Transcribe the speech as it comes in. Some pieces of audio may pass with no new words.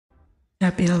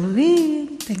Happy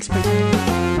Halloween. Thanks for joining.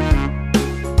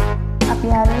 Happy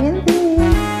Halloween din.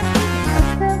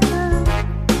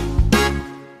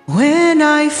 When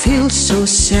I feel so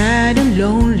sad and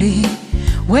lonely,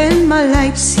 when my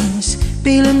life seems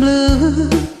pale and blue,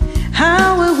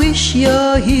 how I wish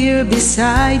you're here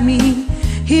beside me,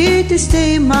 here to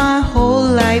stay my whole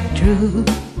life through.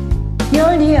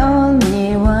 You're the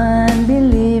only one,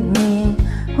 believe me,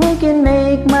 who can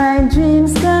make my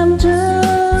dreams come true.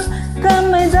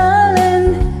 Come my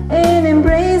darling and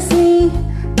embrace me,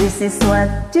 this is what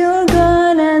you're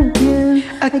gonna do.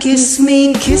 Kiss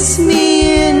me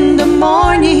in the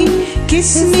morning,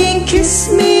 kiss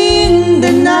me in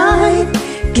the night,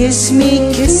 kiss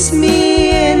me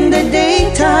in the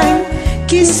daytime,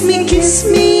 kiss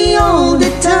me all the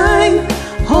time.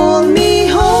 Hold me,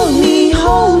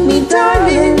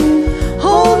 darling,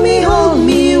 hold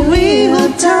me real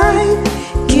tight.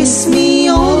 Kiss me,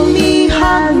 hold me,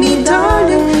 hug me,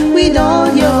 darling, with all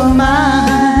your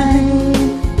mind.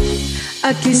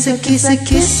 A kiss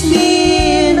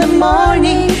me in the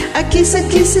morning, a kiss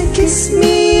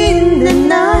me in the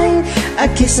night, a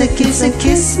kiss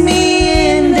me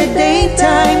in the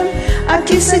daytime, a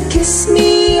kiss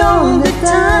me all the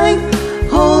time.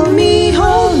 Hold me,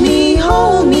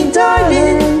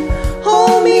 darling,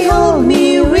 hold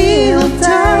me real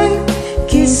tight.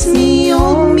 Kiss me,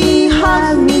 hold me,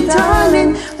 hug me,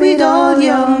 darling, with all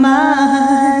your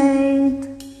might.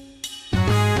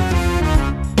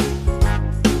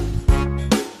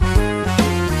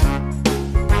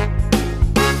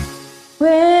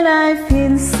 When I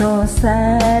feel so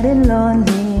sad and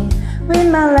lonely,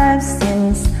 when my life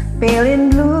seems pale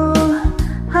and blue,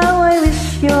 how I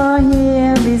wish you're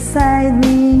here beside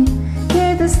me,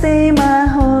 here to stay my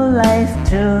whole life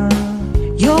through.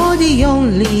 You're the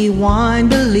only one,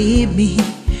 believe me,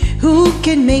 who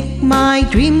can make my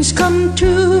dreams come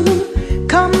true.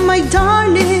 Come my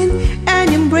darling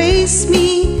and embrace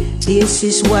me, this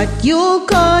is what you're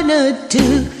gonna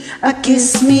do.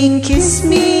 Kiss me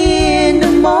in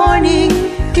the morning,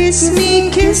 kiss me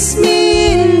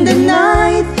in the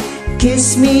night,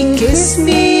 kiss me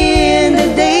in the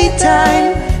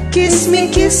daytime, kiss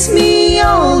me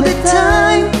all the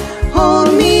time.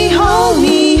 Hold me,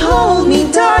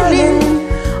 darling,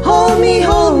 hold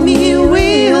me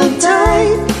real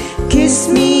tight. Kiss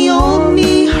me, hold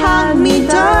me, hug me,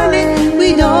 darling,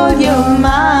 with all your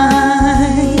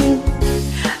might.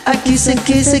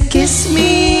 Kiss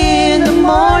me in the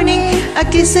morning,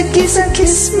 kiss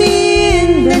me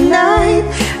in the night,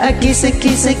 kiss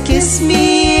me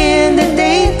in the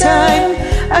daytime,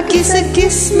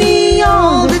 kiss me